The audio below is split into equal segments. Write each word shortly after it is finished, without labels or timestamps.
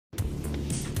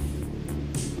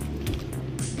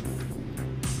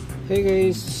Hey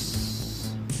guys,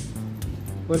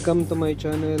 welcome to my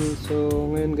channel. So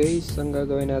ngayon guys, ang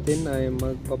gagawin natin ay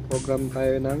magpa-program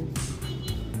tayo ng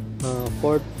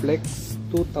Ford Flex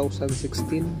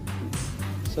 2016.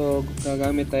 So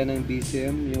gagamit tayo ng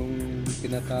BCM, yung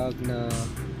tinatawag na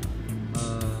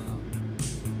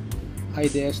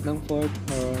IDS ng Ford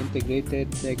or Integrated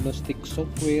Diagnostic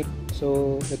Software.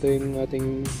 So ito yung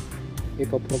ating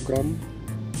ipa-program.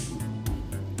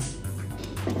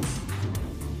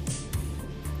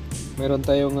 Meron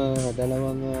tayong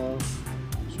dalawang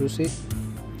susi.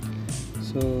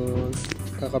 So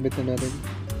kakabit na natin.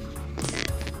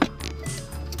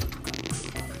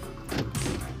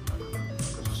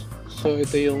 So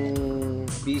ito yung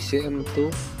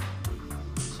BCM2.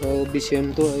 So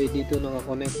BCM2 ay dito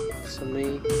nakakonect sa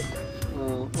may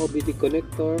OBD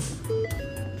connector.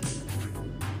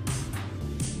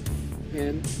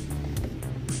 Ayan.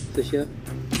 Ito siya.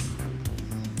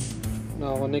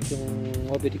 Nakakonect yung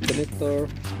OBD connector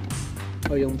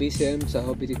o yung BCM sa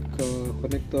OBD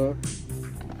connector.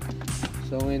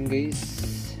 So ngayon guys,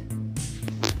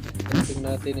 testing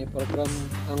natin i-program.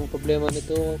 Ang problema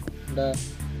nito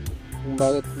kung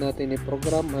bakit natin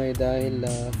i-program ay dahil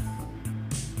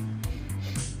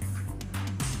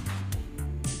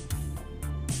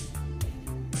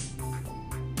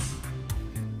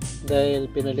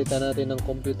pinalitan natin ng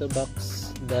computer box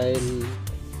dahil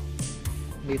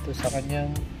dito sa kanyang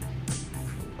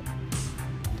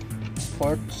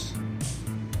sports,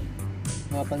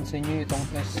 mapansin nyo itong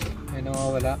S ay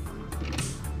nawawala.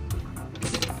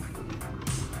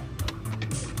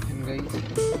 And guys,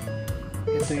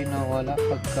 ito yung nawawala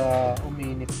pagka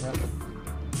umiinit na,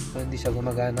 so hindi siya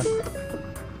gumagana.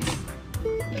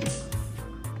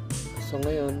 So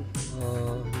ngayon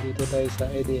dito tayo sa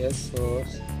IDS.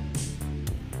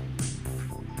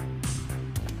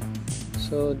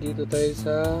 So dito tayo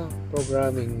sa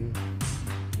programming,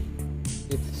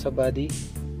 dito sa body,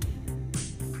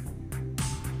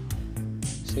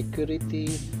 security,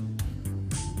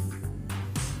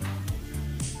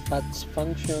 paths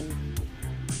function,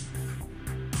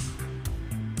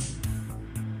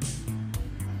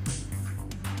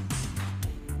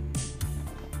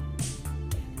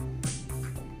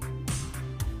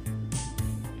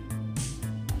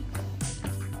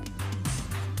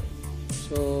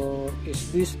 so is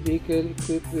this vehicle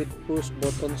equipped with push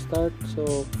button start?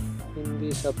 So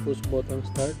hindi sa push button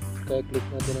start, kaya click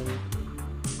natin ang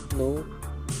no.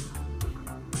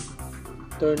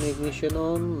 Turn ignition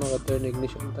on, naka-turn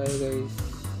ignition tayo guys.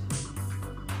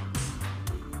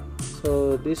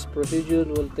 So this procedure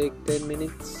will take 10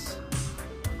 minutes.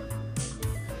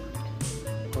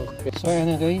 Okay, so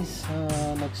ayan na guys,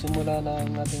 nagsimula na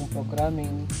ang ating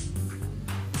programming.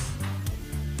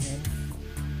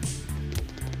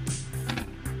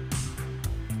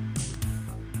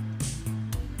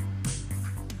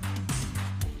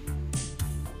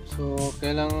 So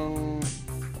kailangang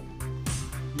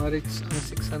ma-reach ang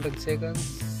 600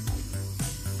 seconds.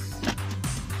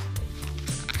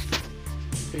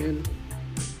 And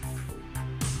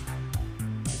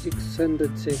 600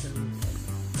 seconds.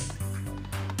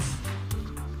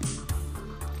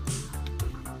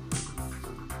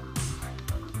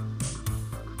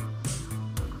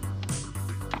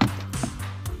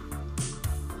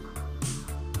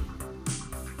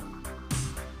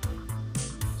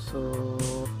 So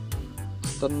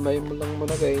standby mo lang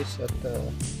muna guys, at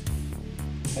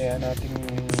kaya natin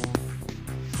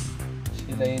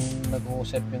sila yung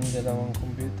nag-uusap yung dalawang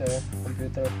computer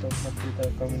to computer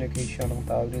communication ang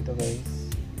tawag dito guys.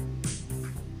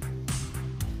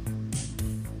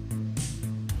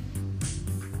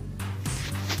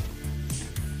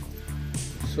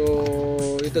 So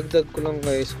idagdag ko lang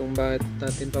guys kung bakit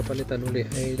natin papalitan uli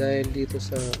ay dahil dito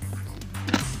sa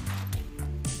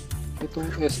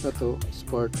itong S na to,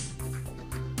 Sport,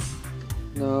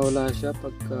 nawala siya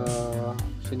pagka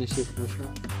sinishift mo siya.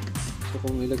 So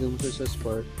kung ilagay mo siya sa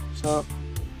Sport, sa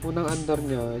unang under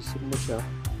niya, isip mo siya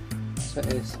sa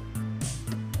S,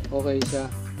 okay siya.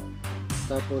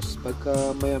 Tapos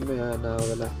pagka maya maya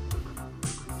nawala,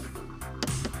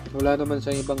 wala naman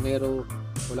sa ibang hero,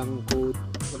 walang code,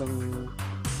 walang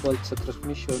fault sa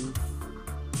transmission.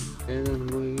 Kaya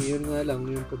yun nga lang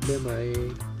yung problema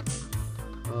ay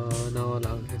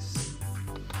nawala ang S.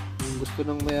 Kung gusto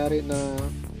ng mayari na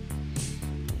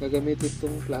gagamitin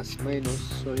itong plus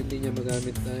minus, so hindi niya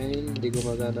magamit dahil hindi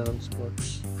gumagana ang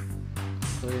sports.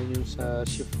 So yun yung sa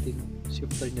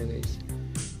shifter niya guys,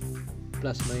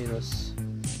 plus minus.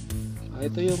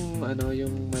 Ito yung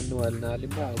yung manual na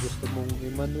halimbawa gusto mong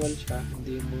i-manual siya,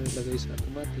 hindi mo ilagay sa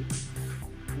automatic.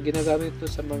 Ginagamit ito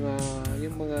sa mga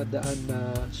daan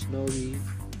na snowy,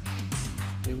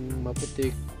 yung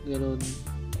maputik, ganun.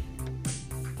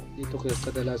 Dito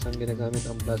kadalasan ginagamit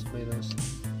ang plus minus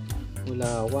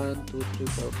mula 1, 2, 3,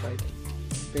 4, 5,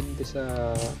 depende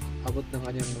sa abot ng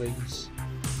kanyang range.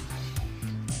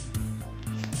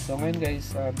 So ngayon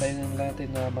guys, tayo natin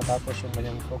na matapos yung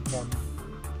kanyang program.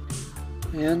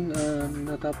 Ayan,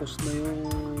 natapos na yung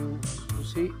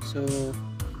susi. So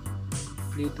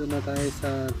dito na tayo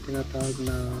sa tinatawag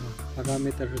na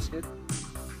parameter reset.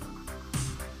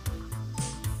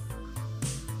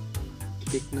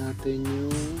 Click natin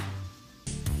yung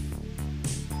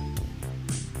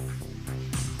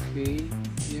okay,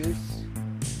 yes,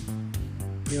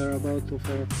 we are about to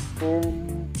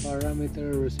perform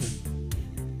parameter reset.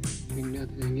 Click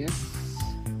natin yung yes.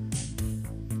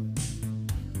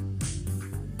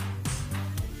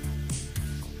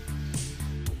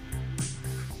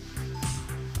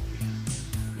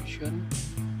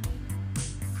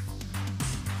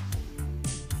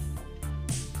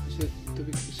 Set to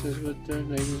be successful, turn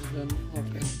ignition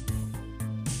open.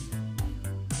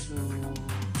 So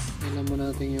ilan mo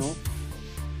natin yung off,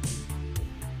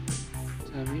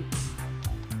 sabi,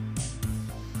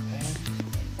 ayan,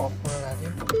 off mo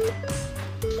natin,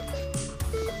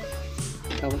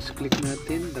 tapos click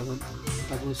natin,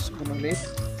 tapos ulit.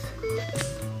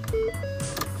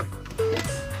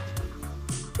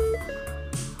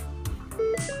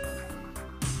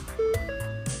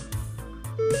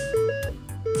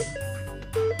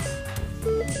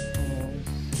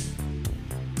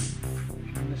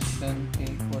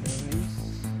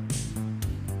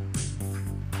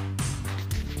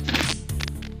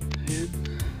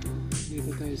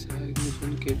 Dito tayo sa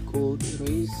ignition code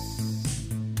erase.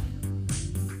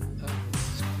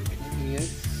 Click natin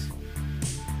yes.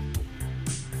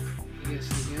 Yes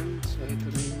again. So ito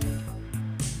na yung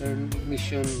turn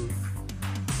ignition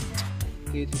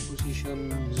gate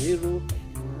position 0.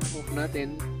 Off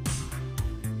natin.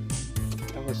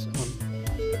 Tapos on.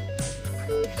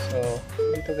 So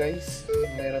dito guys,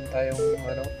 meron tayong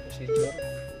procedure.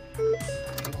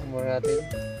 Tingnan mo natin.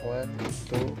 1,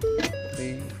 2,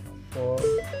 3, 4,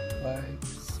 5,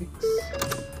 6.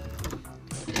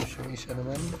 Tapos yung isa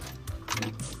naman.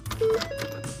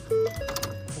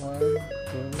 1,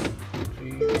 2,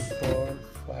 3, 4,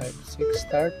 5, 6.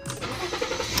 Start.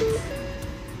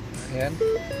 Ayan.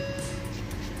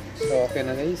 So okay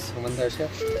na guys. Umandar siya.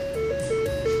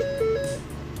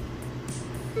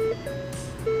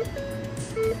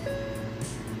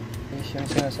 Yung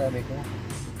sinasabi ko,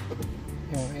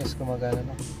 yung S gumagana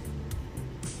na,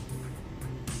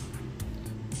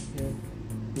 yung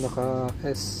naka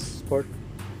S sport.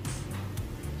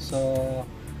 So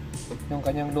yung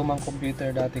kanyang lumang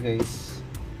computer dati guys,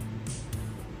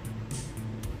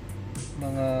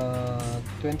 mga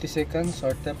 20 seconds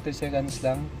or 30 seconds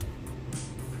lang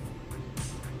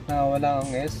na wala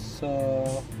ang S, so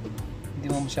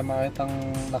hindi mo siya makitang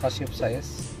nakashift sa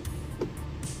S.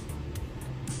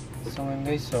 So ngayon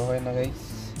guys, okay na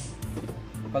guys,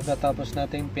 pagkatapos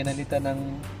natin pinalitan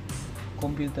ng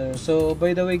computer. So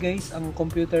by the way guys, ang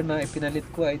computer na ipinalit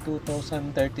ko ay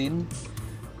 2013.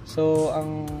 So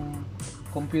ang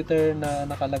computer na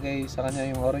nakalagay sa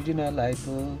kanya, yung original, ay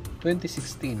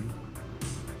 2016.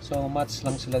 So match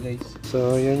lang sila guys.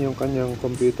 So yan yung kanyang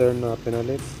computer na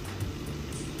pinalit.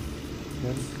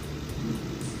 Yan.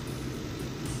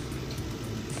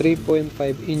 3.5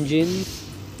 engine,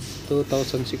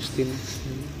 2016.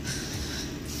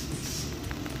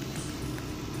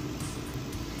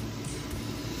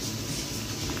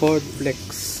 Ford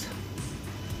Flex.